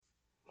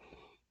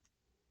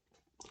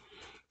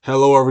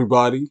Hello,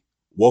 everybody.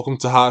 Welcome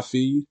to Hot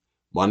Feed.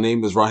 My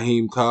name is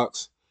Raheem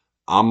Cox.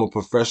 I'm a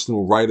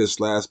professional writer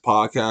slash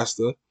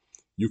podcaster.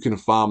 You can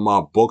find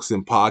my books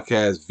and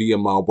podcasts via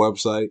my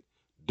website,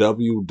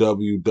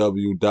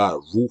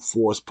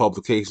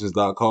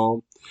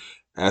 www.rootforcepublications.com.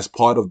 As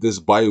part of this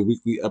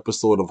bi-weekly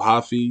episode of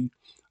Hot Feed,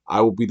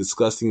 I will be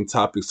discussing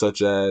topics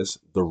such as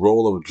the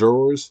role of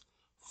jurors,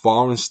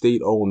 foreign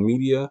state-owned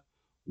media,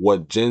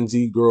 what Gen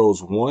Z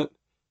girls want,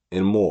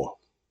 and more.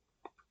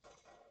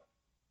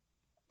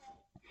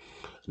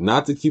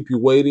 Not to keep you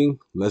waiting,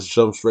 let's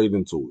jump straight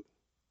into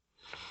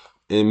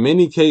it. In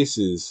many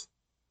cases,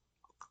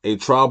 a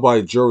trial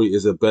by jury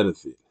is a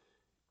benefit.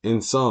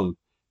 In some,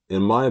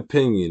 in my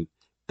opinion,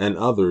 and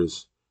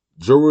others,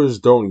 jurors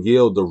don't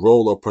yield the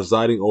role of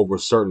presiding over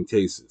certain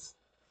cases.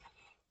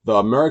 The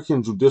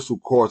American judicial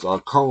courts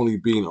are currently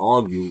being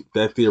argued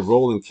that their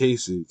role in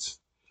cases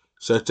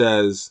such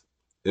as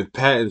if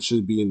patents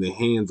should be in the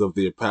hands of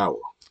their power.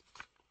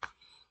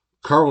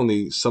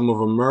 Currently, some of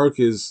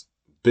America's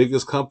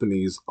biggest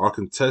companies are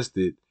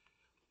contesting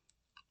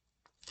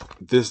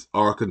this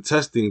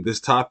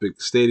topic,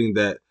 stating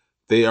that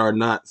they are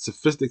not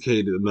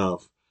sophisticated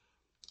enough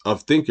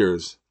of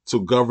thinkers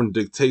to govern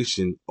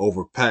dictation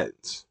over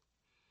patents.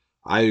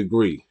 I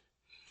agree.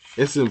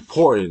 It's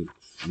important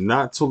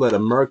not to let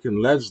American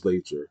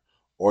legislature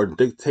or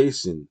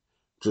dictation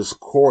just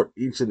court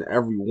each and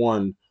every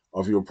one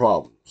of your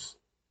problems.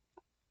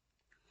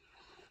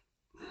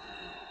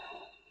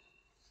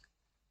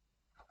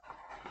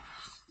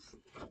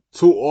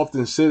 Too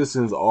often,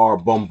 citizens are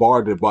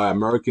bombarded by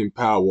American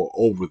power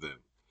over them.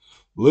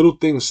 Little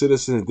things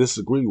citizens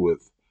disagree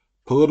with,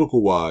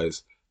 political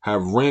wise,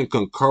 have ran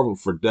concurrent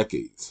for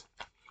decades.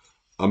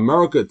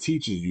 America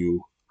teaches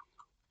you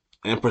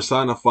and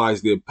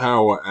personifies their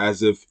power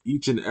as if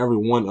each and every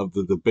one of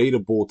the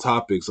debatable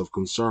topics of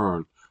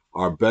concern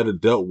are better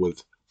dealt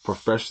with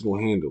professional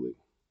handling.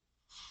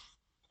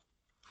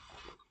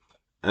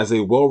 As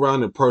a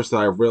well-rounded person,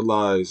 I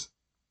realize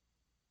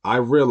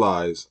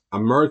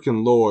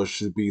American laws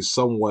should be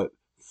somewhat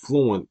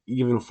fluent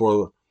even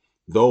for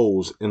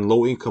those in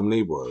low-income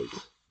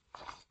neighborhoods.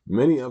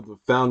 Many of the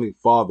founding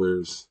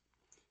fathers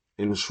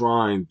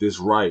enshrined this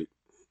right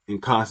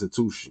in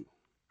Constitution.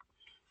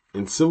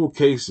 In civil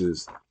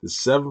cases, the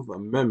Seventh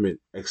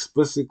Amendment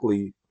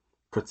explicitly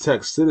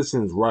protects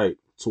citizens' right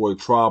to a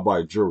trial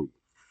by jury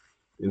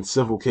in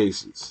civil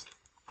cases.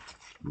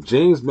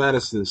 James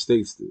Madison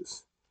states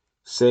this,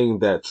 saying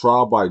that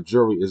trial by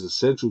jury is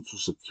essential to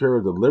secure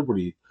the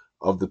liberty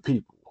of the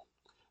people,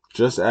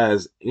 just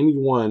as any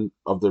one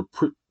of the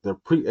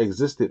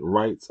pre-existent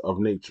rights of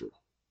nature.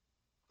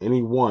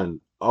 Any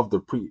one of the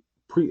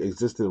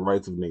pre-existent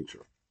rights of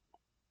nature.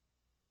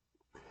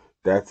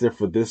 That's it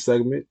for this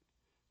segment.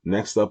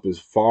 Next up is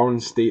foreign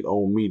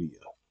state-owned media.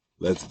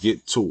 Let's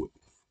get to it.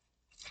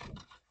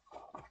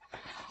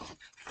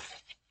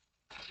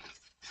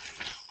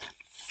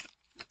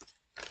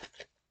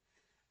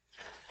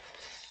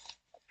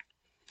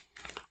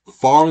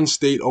 Foreign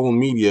state-owned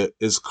media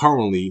is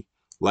currently,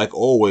 like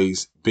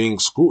always, being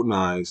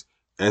scrutinized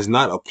as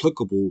not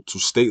applicable to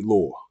state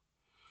law.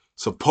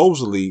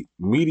 Supposedly,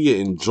 media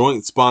in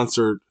joint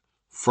sponsored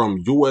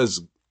from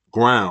U.S.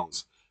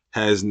 grounds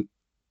has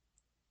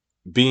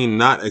been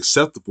not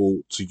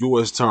acceptable to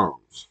U.S.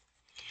 terms.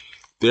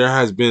 There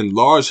has been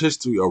large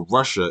history of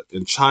Russia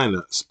and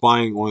China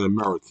spying on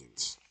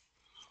Americans,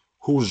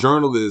 whose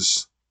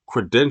journalists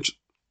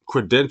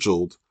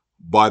credentialed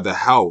by the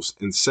House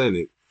and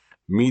Senate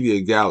media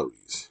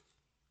galleries.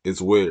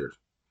 It's weird.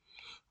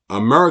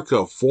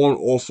 America, formed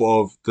off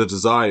of the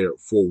desire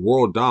for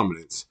world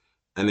dominance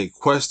and a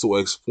quest to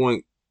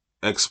exploit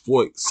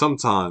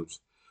sometimes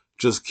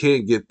just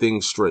can't get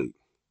things straight.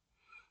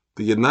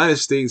 The United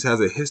States has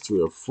a history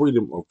of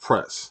freedom of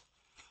press.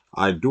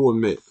 I do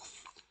admit,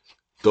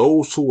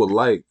 those who would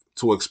like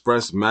to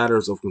express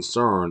matters of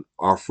concern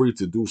are free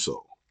to do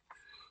so.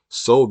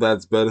 So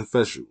that's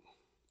beneficial.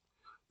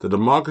 The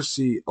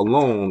democracy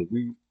alone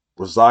we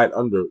reside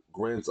under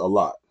grants a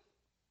lot,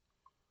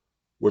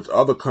 which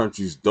other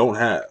countries don't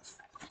have.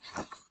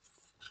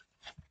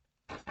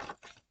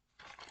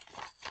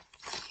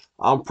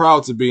 I'm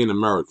proud to be an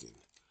American.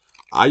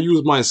 I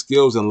use my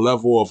skills and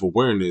level of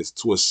awareness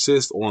to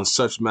assist on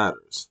such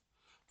matters.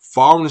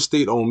 Foreign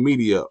state-owned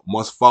media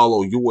must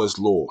follow U.S.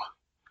 law.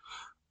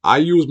 I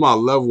use my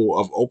level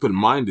of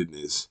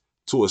open-mindedness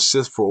to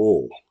assist for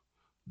all,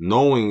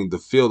 knowing the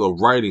field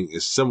of writing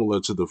is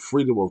similar to the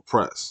freedom of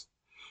press,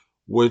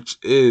 which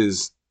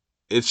is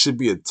it should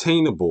be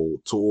attainable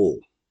to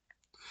all.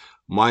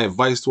 My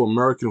advice to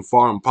American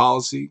foreign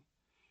policy: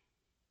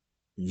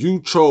 you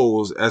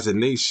chose as a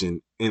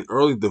nation in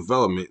early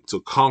development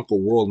to conquer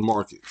world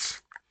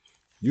markets.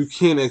 You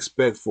can't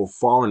expect for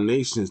foreign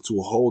nations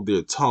to hold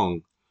their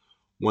tongue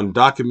when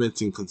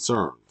documenting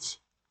concerns.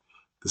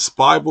 The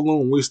spy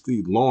balloon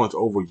recently launched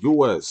over the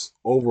US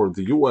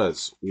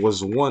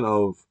was one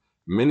of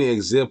many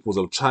examples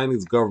of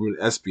Chinese government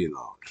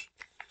espionage.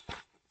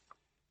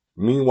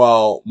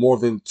 Meanwhile, more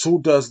than 2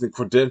 dozen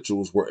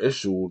credentials were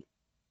issued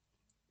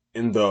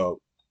in the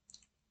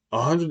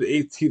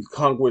 118th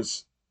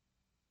Congress,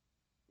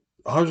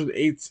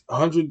 108,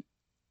 100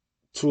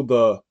 to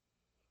the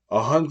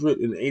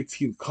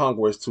 118th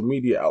Congress to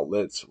media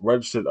outlets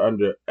registered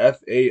under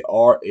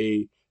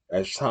FARA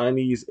as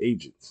Chinese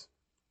agents.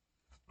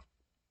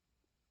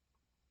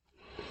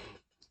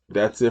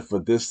 That's it for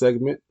this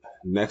segment.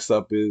 Next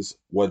up is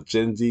what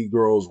Gen Z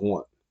girls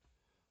want.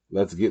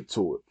 Let's get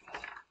to it.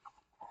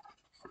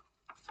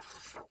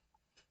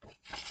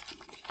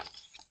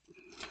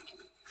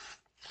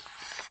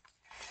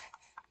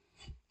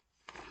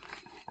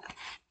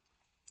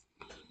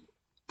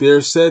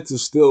 There's said to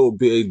still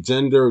be a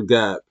gender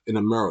gap in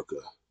America.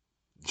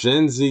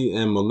 Gen Z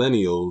and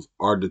millennials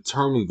are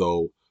determined,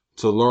 though,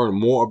 to learn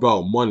more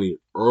about money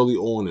early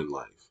on in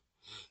life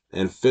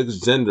and fix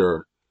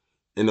gender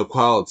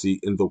inequality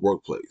in the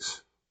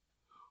workplace.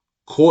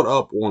 Caught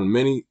up on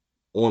my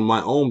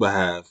own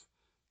behalf,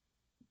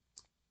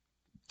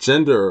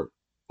 gender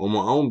on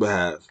my own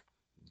behalf,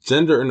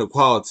 gender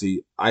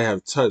inequality I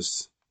have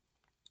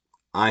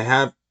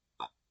I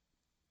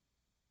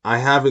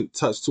haven't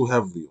touched too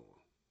heavily on.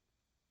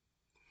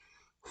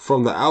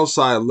 From the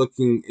outside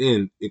looking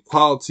in,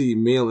 equality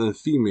male and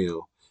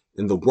female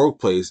in the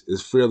workplace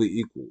is fairly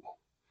equal.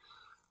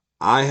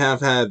 I have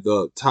had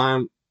the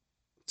time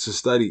to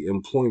study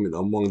employment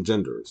among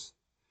genders.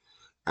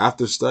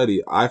 After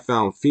study, I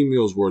found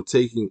females were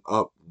taking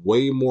up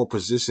way more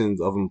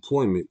positions of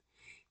employment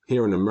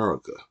here in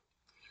America.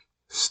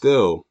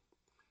 Still,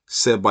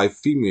 said by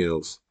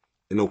females,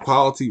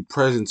 inequality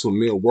present to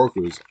male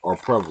workers are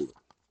prevalent.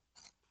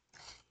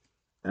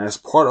 As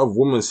part of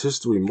Women's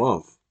History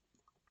Month,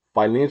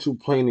 financial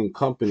planning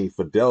company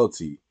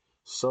Fidelity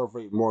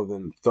surveyed more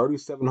than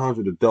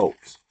 3,700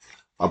 adults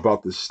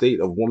about the state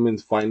of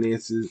women's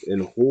finances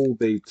and who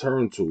they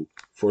turn to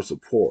for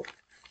support.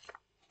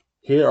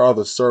 Here are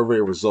the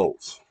survey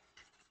results.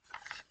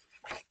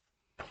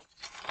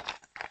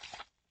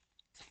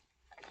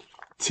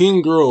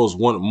 Teen girls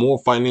want more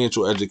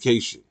financial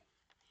education.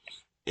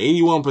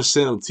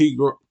 81% of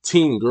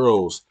teen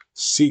girls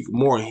seek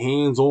more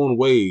hands-on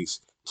ways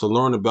to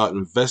learn about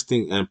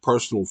investing and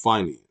personal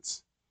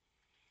finance.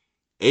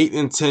 8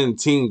 in 10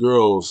 teen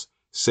girls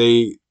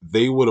say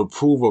they would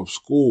approve of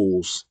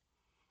schools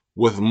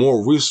with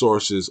more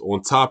resources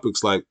on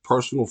topics like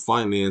personal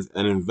finance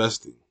and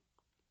investing.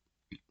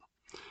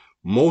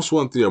 Most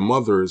want their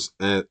mothers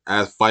as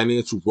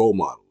financial role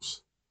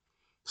models.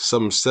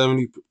 Some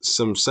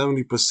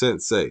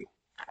 70% say.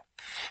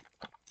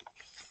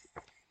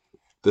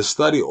 The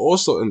study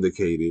also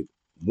indicated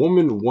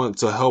women want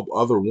to help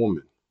other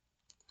women.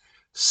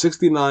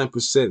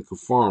 69%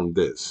 confirmed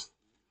this,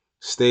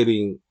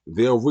 stating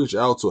they'll reach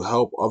out to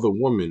help other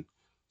women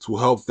to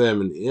help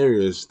them in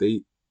areas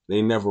they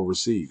never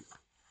receive.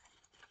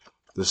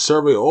 The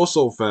survey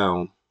also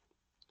found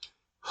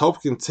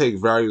help can take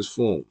various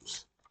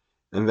forms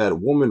and that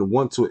women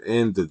want to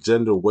end the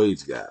gender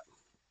wage gap.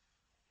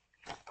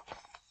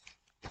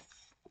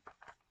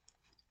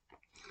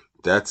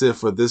 That's it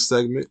for this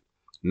segment.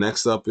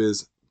 Next up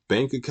is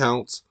bank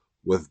accounts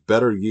with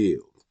better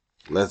yield.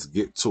 Let's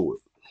get to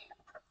it.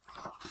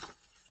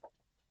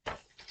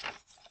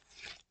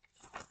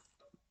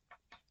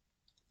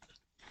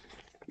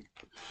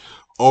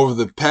 Over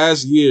the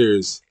past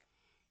years,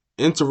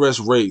 interest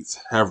rates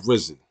have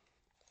risen.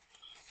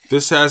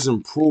 This has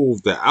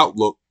improved the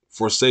outlook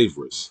for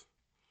savers.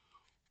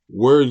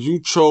 Where you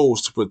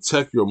chose to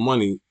protect your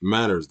money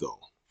matters though.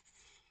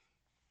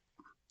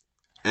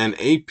 An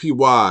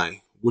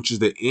APY, which is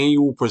the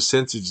annual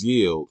percentage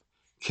yield,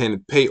 can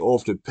pay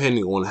off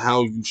depending on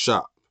how you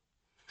shop.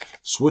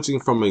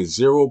 Switching from a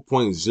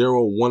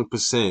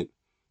 0.01%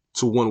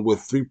 to one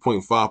with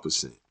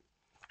 3.5%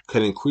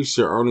 can increase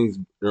your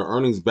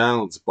earnings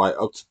balance by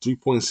up to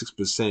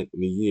 3.6%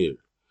 in a year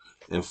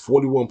and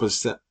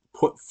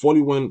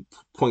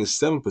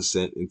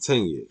 41.7% in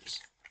 10 years.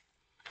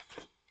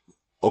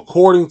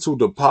 According to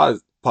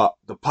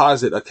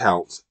deposit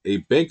accounts, a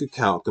bank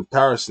account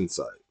comparison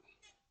site.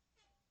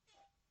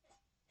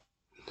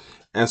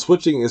 And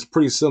switching is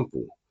pretty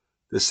simple.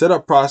 The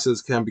setup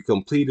process can be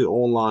completed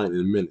online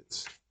in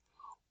minutes.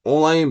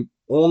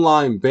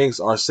 Online banks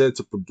are said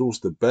to produce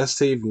the best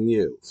saving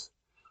yields.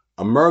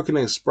 American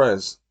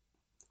Express,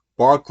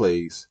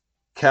 Barclays,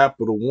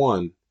 Capital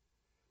One,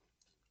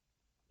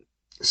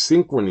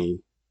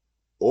 Synchrony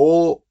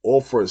all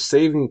offer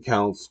saving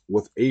accounts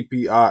with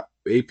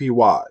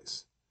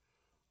APYs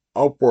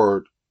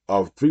upward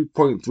of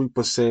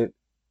 3.3%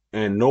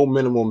 and no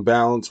minimum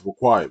balance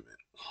requirement.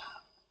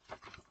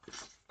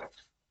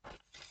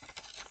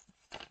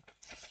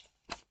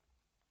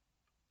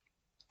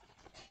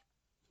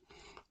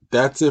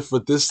 That's it for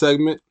this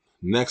segment.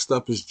 Next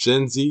up is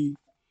Gen Z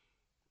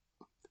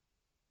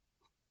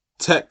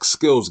Tech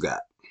Skills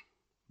Gap.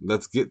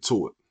 Let's get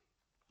to it.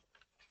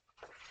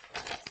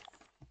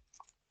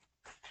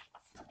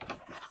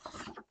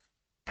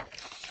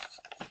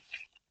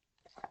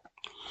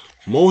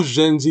 Most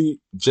Gen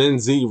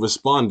Z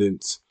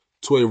respondents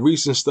to a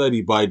recent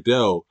study by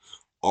Dell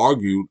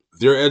argued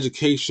their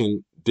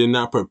education did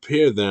not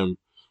prepare them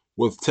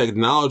with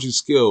technology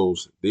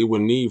skills they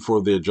would need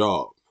for their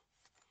job.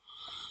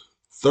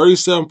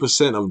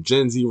 37% of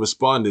Gen Z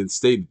respondents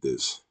stated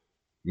this.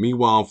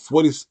 Meanwhile,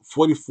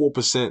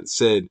 44%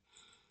 said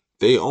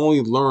they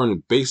only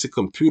learn basic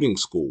computing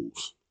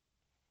skills.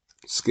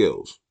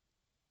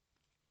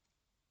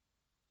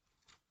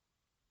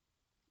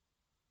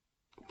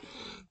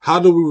 How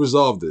do we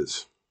resolve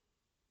this?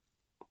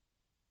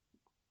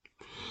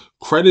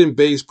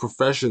 Credit-based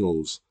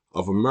professionals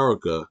of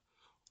America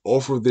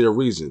offer their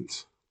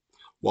reasons,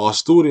 while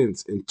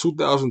students in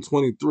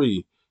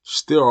 2023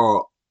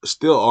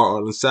 still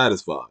are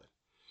unsatisfied.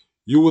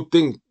 You would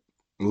think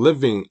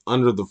living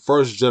under the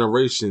first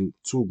generation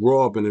to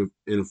grow up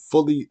in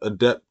fully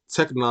adept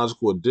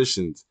technological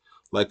additions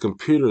like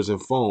computers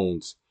and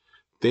phones,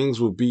 things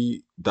would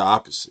be the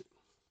opposite.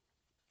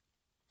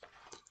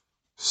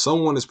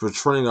 Someone is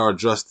portraying our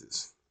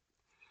justice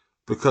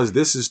because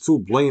this is too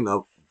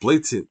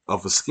blatant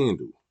of a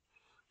scandal.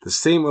 The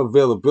same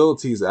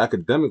availabilities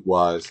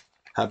academic-wise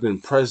have been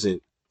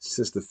present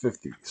since the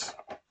 50s.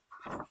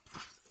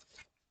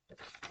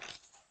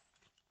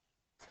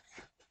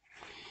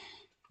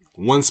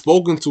 When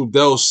spoken to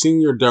Dell's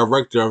senior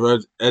director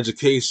of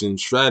education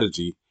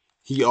strategy,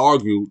 he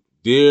argued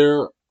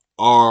there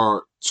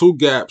are two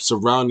gaps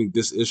surrounding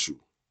this issue.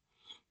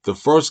 The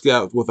first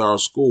gap with our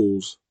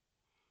schools,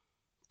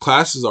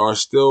 classes are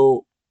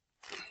still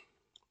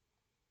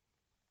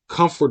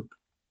comfort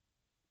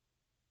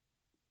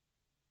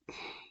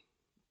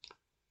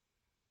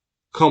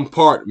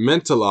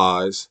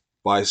compartmentalized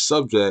by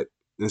subject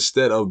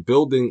instead of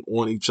building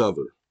on each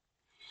other.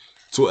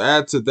 To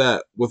add to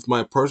that, with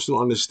my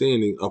personal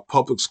understanding of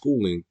public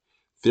schooling,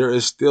 there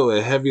is still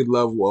a heavy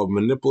level of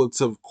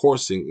manipulative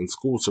coursing in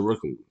school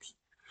curriculums.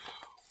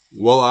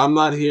 Well, I'm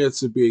not here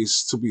to be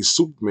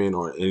Superman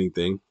or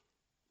anything,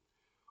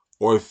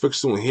 or a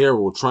fictional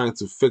hero trying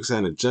to fix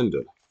an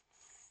agenda,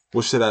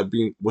 which should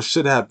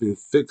have been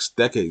fixed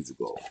decades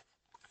ago.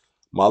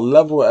 My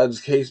level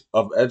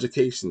of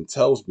education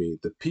tells me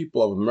the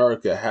people of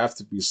America have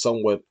to be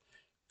somewhat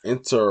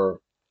inter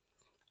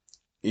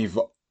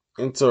evo-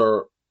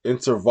 inter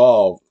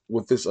intervolved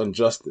with this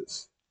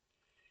injustice.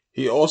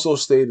 He also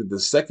stated the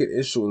second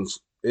issue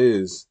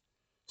is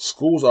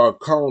schools are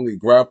currently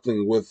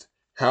grappling with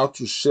how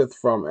to shift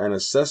from an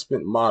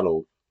assessment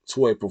model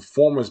to a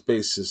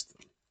performance-based system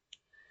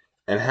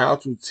and how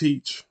to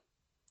teach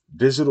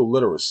digital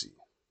literacy.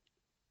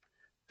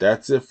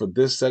 That's it for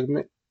this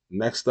segment.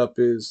 Next up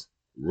is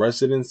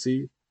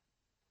residency.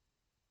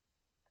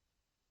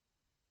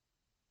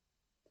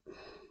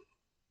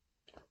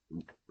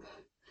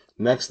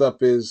 Next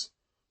up is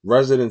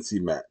residency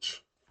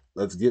match.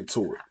 Let's get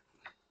to it.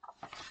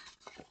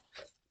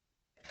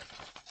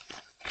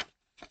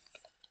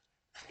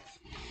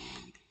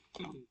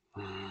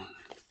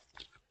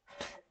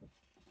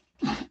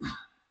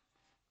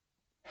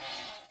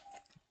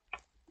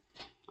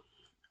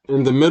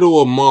 In the middle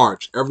of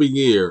March every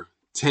year,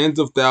 tens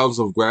of thousands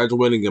of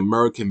graduating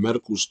American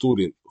medical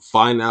students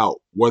find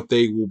out where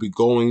they will be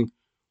going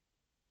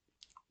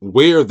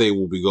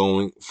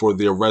for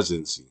their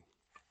residency.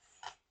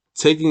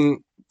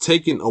 Taken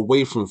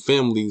away from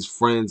families,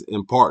 friends,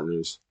 and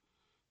partners,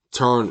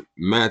 turn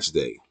match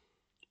day.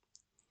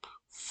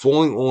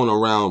 Falling on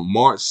around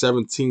March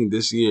 17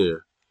 this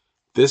year,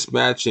 this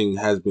matching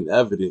has been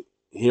evident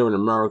here in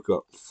America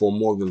for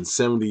more than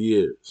 70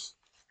 years.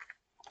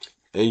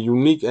 A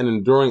unique and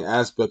enduring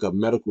aspect of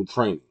medical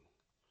training,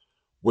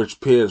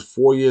 which pairs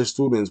 4-year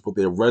students with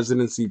a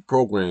residency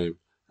program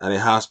at a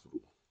hospital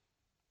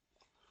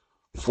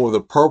for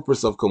the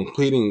purpose of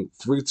completing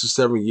 3 to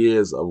 7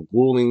 years of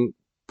grueling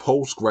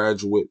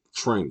postgraduate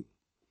training,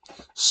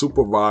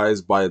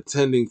 supervised by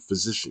attending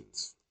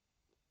physicians.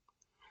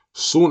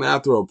 Soon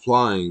after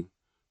applying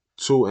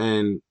to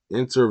an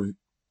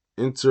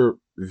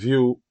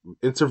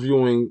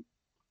interviewing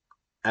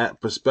at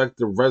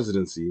prospective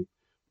residency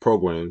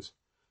programs,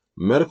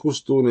 medical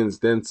students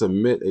then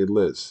submit a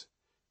list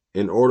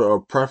in order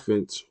of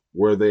preference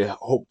where they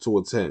hope to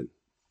attend.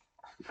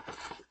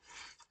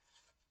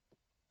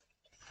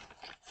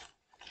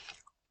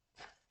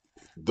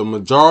 The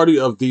majority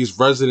of these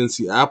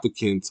residency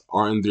applicants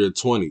are in their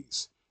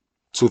 20s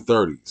to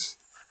 30s,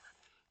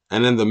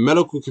 and in the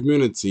medical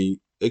community,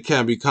 it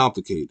can be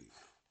complicated.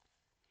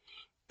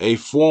 A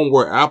form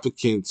where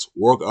applicants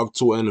work up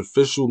to an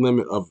official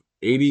limit of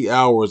 80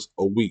 hours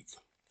a week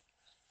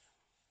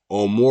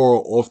or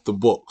more off the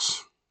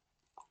books,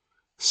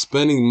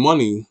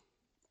 spending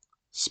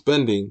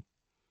spending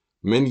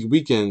many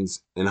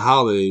weekends and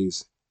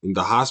holidays in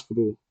the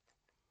hospital.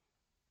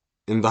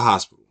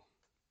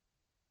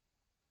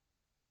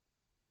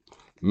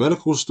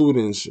 Medical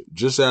students,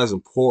 just as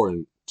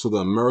important to the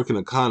American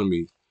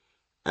economy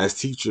as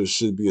teachers,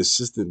 should be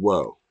assisted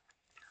well.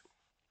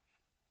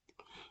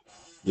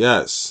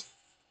 Yes,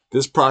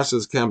 this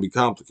process can be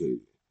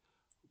complicated,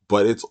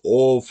 but it's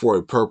all for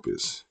a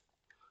purpose.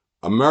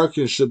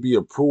 Americans should be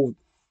approved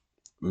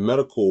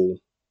medical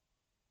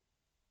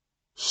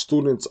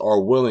students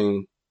are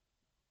willing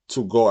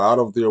to go out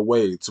of their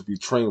way to be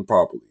trained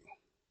properly.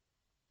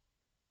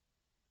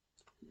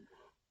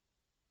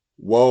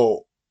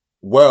 Well,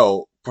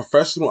 well,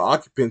 professional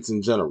occupants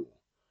in general.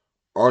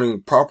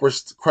 Earning proper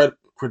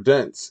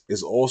credence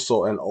is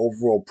also an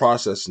overall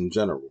process in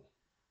general.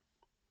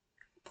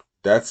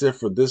 That's it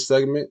for this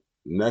segment.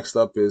 Next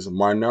up is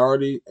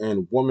minority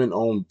and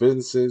women-owned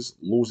businesses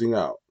losing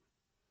out.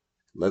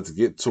 Let's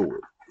get to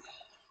it.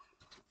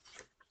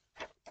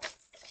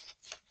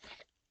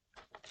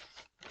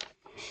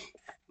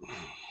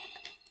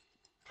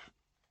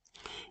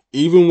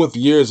 Even with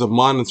years of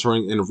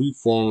monitoring and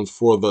reforms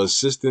for the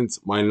assistance,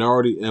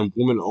 minority, and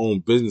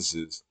women-owned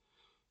businesses,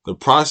 the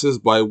process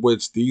by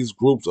which these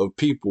groups of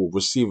people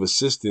receive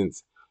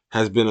assistance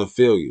has been a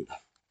failure.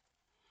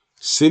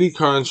 City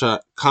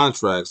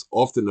contracts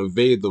often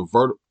evade the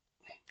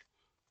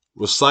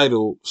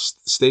recital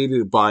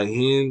stated by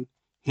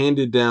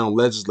handed down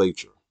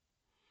legislature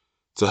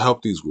to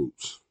help these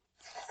groups.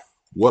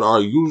 What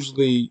are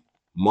usually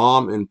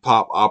mom and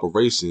pop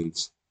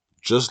operations,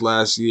 just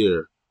last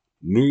year,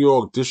 New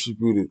York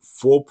distributed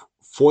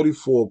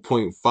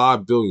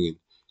 44.5 billion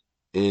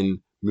in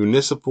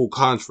municipal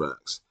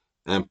contracts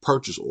and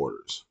purchase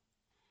orders.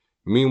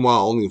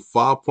 Meanwhile, only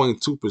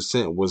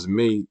 5.2% was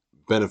made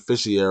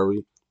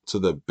beneficiary to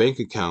the bank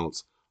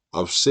accounts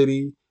of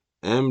city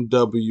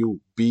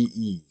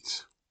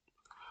MWBEs,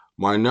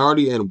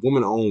 minority and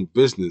women-owned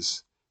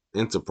business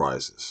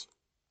enterprises.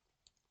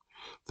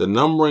 The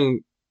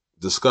numbering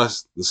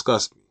disgusts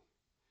me.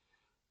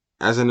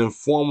 As an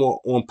informer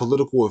on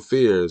political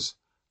affairs,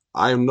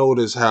 I have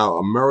noticed how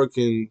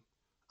America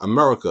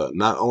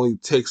not only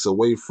takes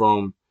away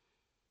from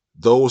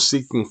those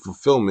seeking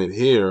fulfillment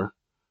here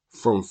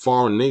from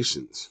foreign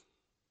nations,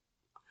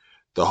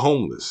 the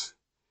homeless,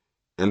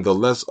 and the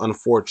less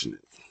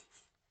unfortunate.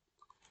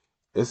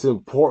 It's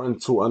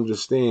important to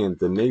understand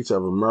the nature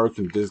of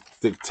American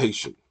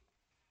dictation.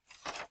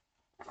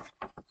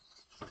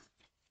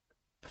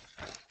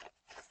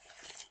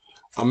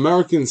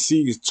 Americans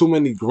seize too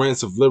many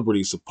grants of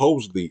liberty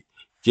supposedly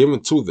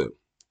given to them.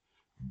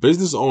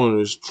 Business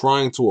owners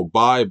trying to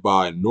abide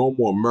by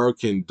normal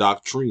American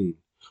doctrine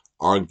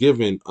are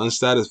given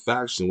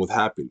unsatisfaction with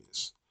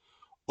happiness,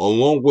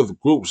 along with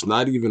groups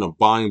not even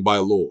abiding by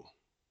law.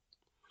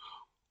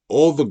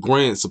 All the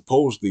grants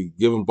supposedly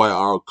given by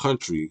our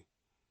country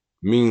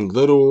mean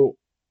little,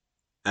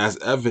 as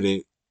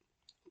evident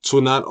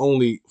to not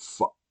only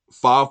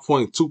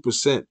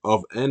 5.2%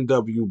 of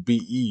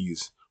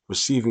NWBEs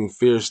receiving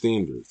fair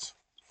standards.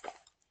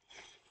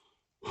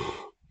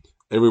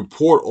 A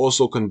report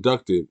also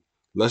conducted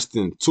less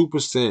than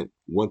 2%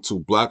 went to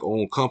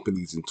black-owned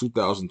companies in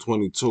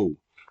 2022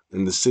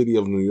 in the city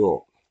of New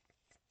York.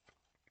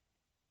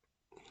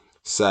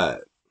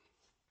 Sad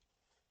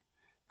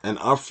and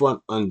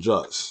upfront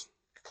unjust.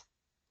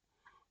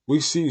 We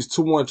seize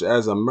too much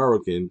as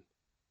Americans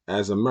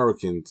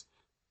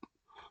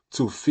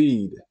to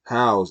feed,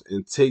 house,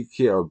 and take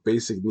care of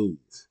basic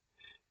needs.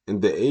 In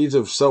the age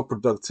of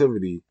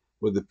self-productivity,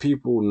 where the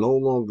people no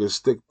longer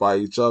stick by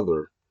each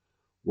other,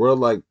 we're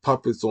like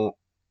puppets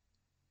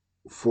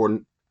for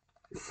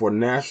for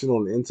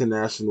national and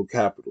international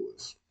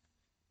capitalists.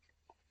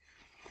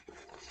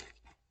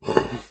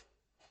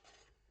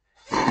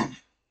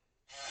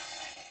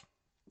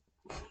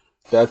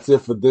 That's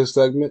it for this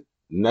segment.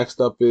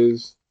 Next up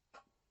is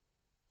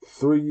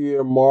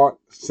 3-year mark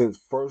since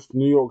first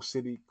New York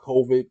City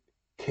COVID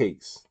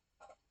case.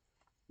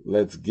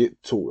 Let's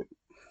get to it.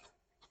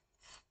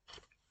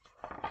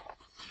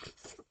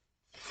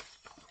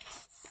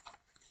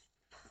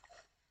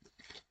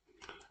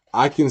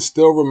 I can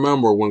still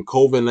remember when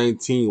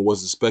COVID-19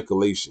 was a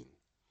speculation.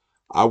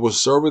 I was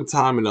serving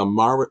time in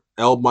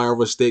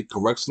Elmira State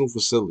Correctional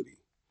Facility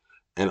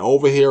and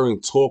overhearing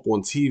talk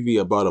on TV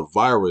about a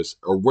virus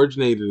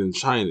originated in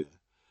China.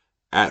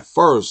 At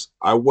first,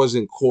 I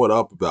wasn't caught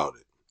up about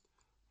it.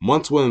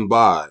 Months went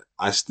by,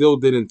 I still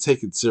didn't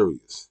take it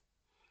serious.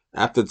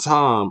 At the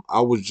time,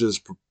 I was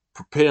just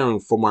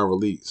preparing for my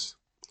release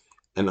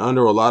and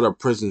under a lot of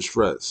prison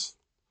stress.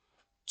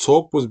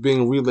 Talk was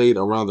being relayed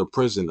around the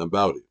prison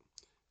about it,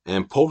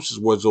 and posters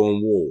was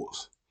on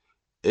walls.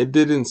 It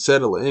didn't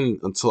settle in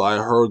until I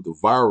heard the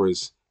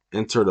virus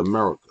entered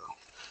America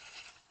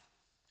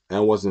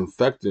and was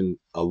infecting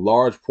a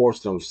large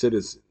portion of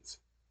citizens.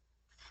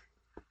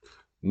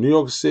 New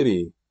York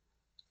City,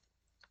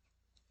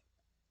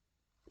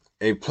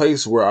 a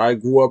place where I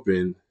grew up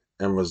in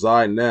and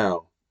reside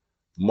now,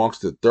 marks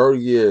the third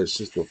year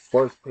since the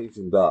first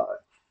patient died.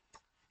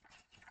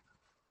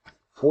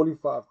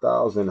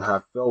 45,000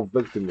 have fell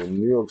victim in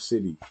New York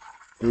City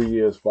 3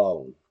 years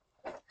following.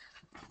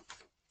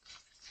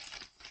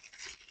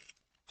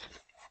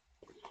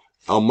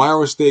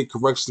 Elmira State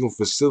Correctional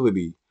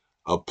Facility,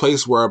 a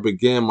place where I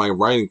began my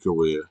writing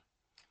career.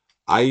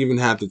 I even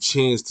had the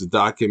chance to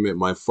document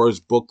my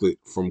first booklet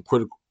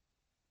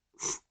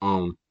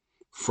um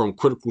from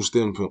critical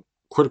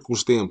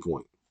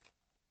standpoint,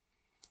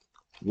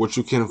 which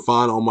you can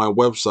find on my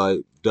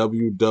website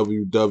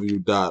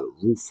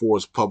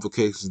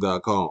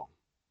www.rootforcepublications.com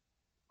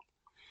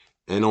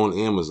and on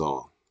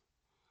Amazon.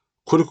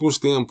 Critical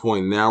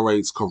Standpoint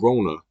narrates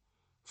Corona,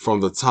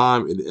 from the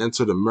time it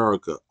entered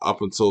America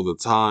up until the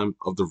time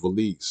of the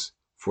release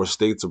for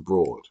states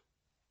abroad.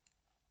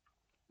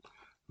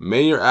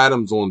 Mayor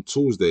Adams on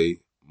Tuesday,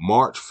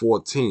 March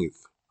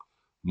 14th,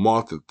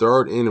 marked the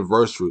third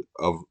anniversary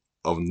of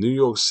New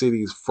York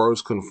City's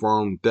first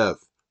confirmed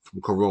death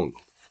from corona.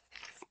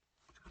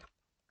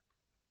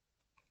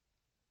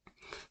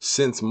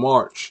 Since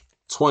March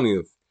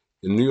 20th,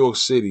 in New York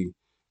City,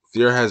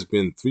 there has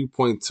been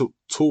 3.2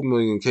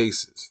 million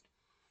cases,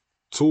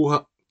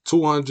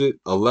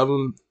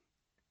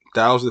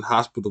 211,000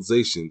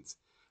 hospitalizations,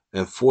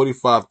 and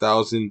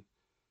 45,000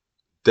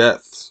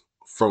 deaths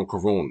from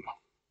corona.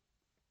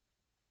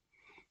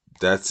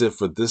 That's it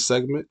for this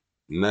segment.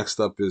 Next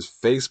up is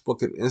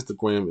Facebook and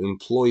Instagram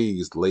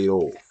employees laid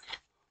off.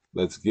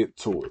 Let's get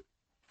to it.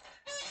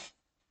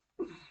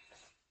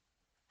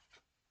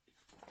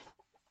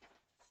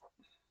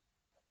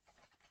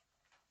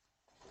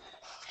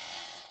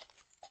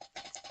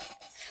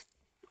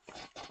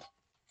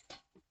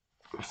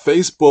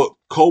 Facebook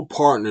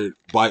co-partnered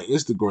by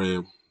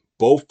Instagram,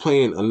 both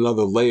planning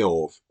another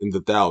layoff in the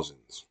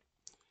thousands.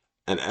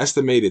 An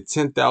estimated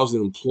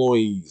 10,000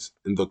 employees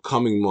in the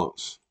coming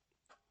months.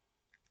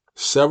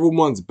 Several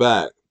months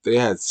back, they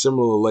had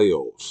similar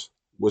layoffs,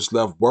 which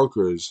left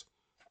workers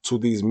to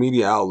these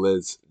media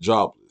outlets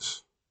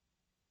jobless.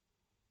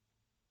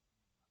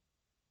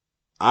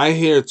 I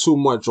hear too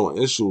much on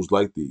issues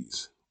like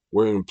these,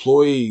 where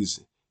employees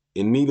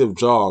in need of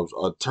jobs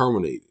are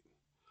terminated.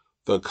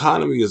 The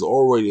economy is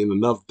already in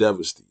enough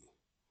deficit.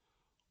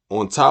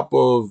 On top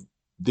of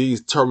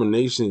these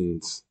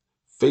terminations,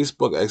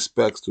 Facebook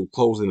expects to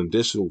close an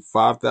additional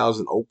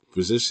 5,000 open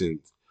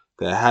positions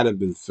that hadn't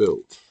been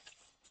filled.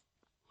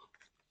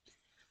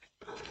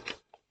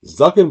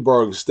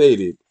 Zuckerberg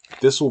stated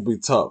this will be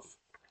tough,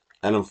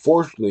 and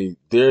unfortunately,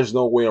 there's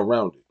no way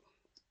around it.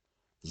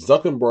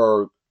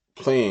 Zuckerberg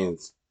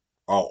plans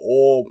are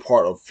all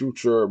part of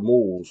future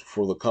moves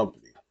for the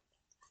company.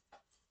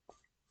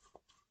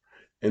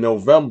 In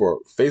November,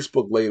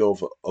 Facebook laid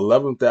off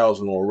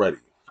 11,000 already.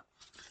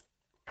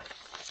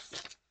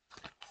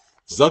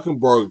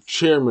 Zuckerberg,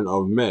 chairman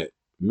of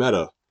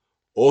Meta,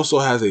 also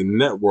has a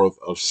net worth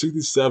of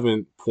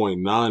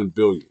 $67.9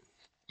 billion,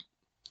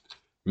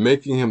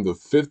 making him the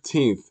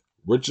 15th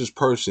richest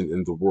person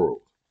in the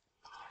world,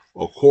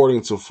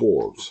 according to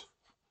Forbes.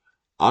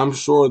 I'm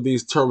sure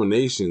these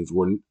terminations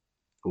were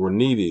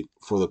needed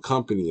for the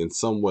company in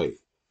some way.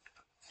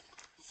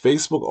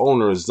 Facebook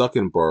owner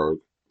Zuckerberg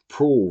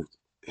proved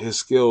his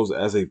skills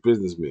as a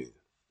businessman,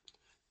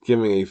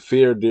 giving a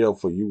fair deal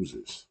for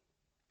users.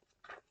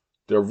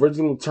 The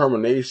original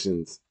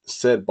terminations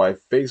said by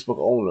Facebook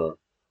owner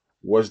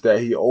was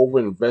that he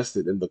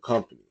overinvested in the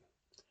company,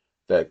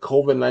 that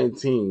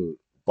COVID-19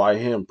 by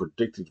him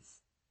predicted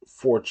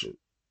fortune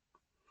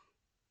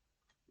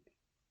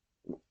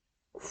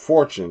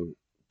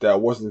that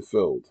wasn't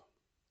filled.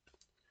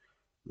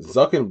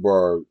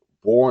 Zuckerberg,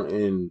 born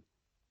in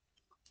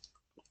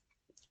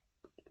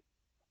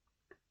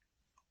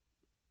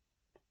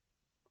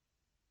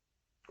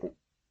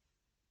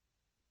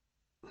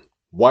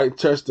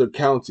Westchester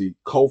County,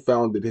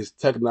 co-founded his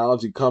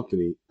technology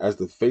company as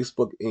the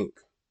Facebook Inc.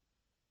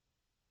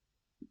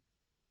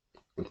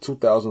 in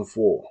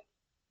 2004.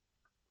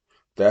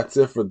 That's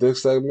it for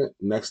this segment.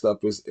 Next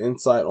up is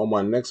insight on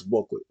my next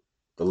booklet,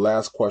 The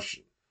Last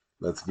Question.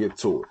 Let's get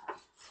to it.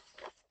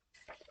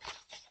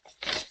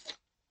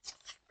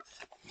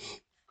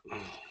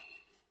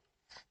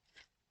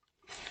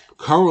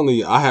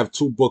 Currently, I have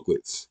two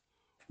booklets,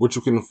 which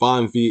you can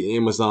find via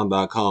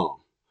Amazon.com.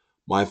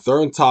 My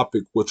third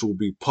topic, which will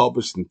be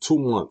published in 2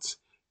 months,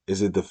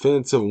 is a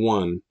definitive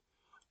one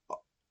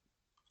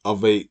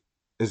of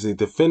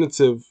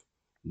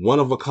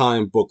a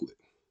kind booklet.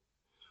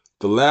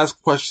 The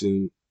Last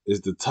Question is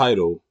the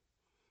title.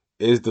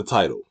 It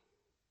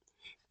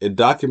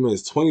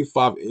documents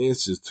 25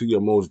 answers to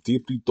your most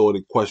deeply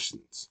thoughted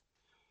questions.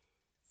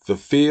 The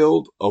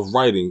field of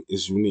writing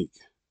is unique.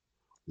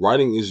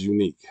 Writing is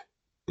unique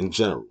in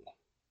general.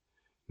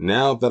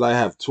 Now that I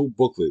have two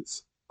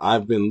booklets,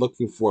 I've been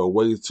looking for a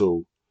way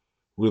to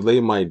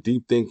relay my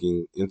deep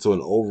thinking into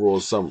an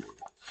overall summary.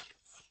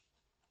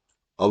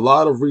 A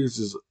lot of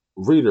readers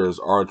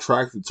are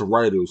attracted to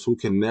writers who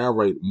can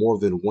narrate more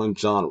than one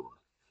genre.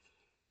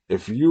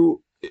 If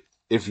you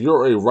if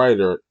you're a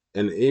writer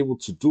and able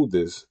to do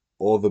this,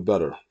 all the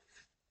better.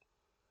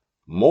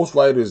 Most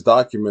writers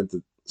document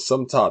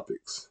some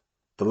topics.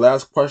 The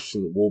Last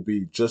Question will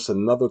be just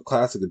another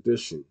classic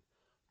edition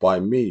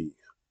by me,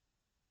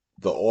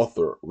 the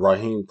author,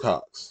 Raheem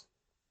Cox,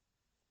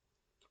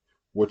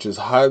 which is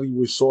highly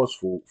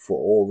resourceful for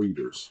all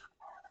readers.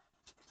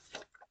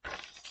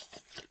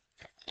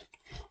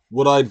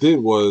 What I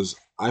did was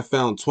I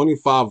found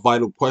 25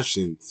 vital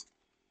questions,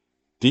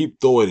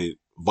 deep-thoughted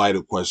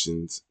vital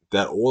questions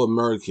that all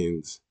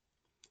Americans,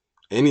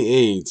 any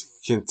age,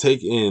 can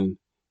take in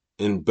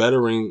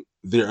bettering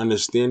their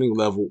understanding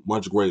level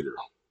much greater.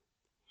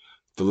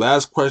 The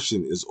Last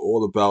Question is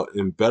all about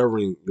in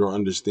bettering your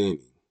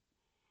understanding.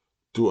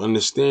 Through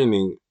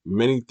understanding,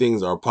 many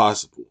things are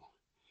possible.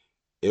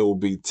 It will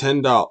be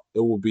 $10. It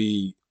will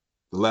be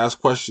the last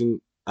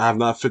question. I have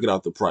not figured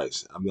out the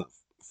price. I've not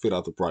figured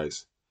out the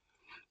price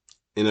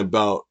in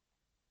about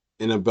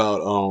in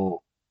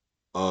about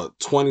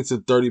 20 to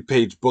 30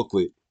 page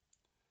booklet.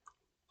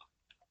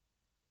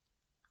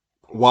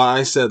 Why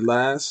I said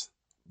last?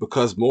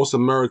 Because most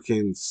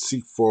Americans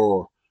seek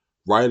for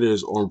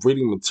writers on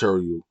reading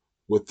material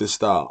with this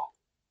style.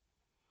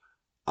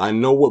 I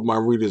know what my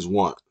readers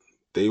want.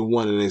 They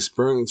want an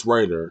experienced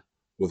writer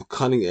with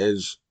cutting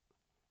edge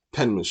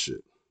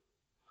penmanship.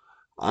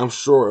 I'm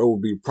sure it will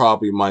be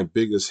probably my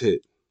biggest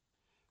hit.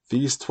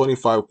 These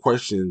 25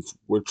 questions,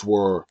 which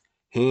were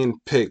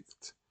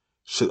hand-picked,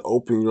 should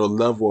open your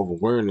level of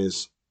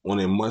awareness on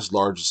a much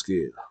larger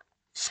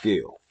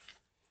scale.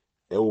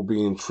 It will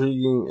be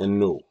intriguing and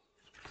new.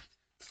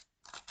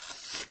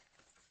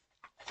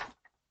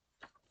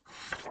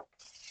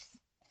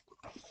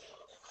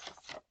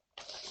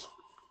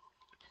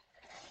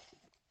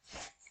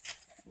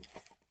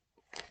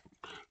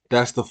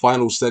 That's the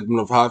final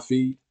segment of Hot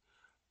Feed.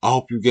 I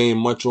hope you gain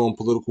much on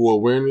political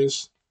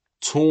awareness.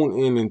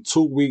 Tune in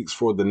 2 weeks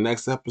for the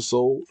next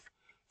episode.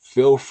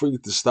 Feel free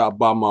to stop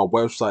by my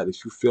website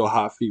if you feel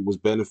Hot Feed was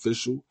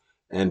beneficial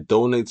and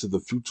donate to the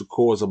future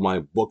cause of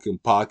my book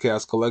and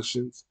podcast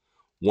collections.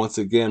 Once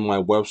again,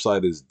 my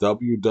website is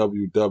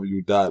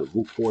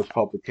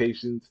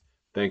www.rootforgepublications.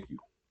 Thank you.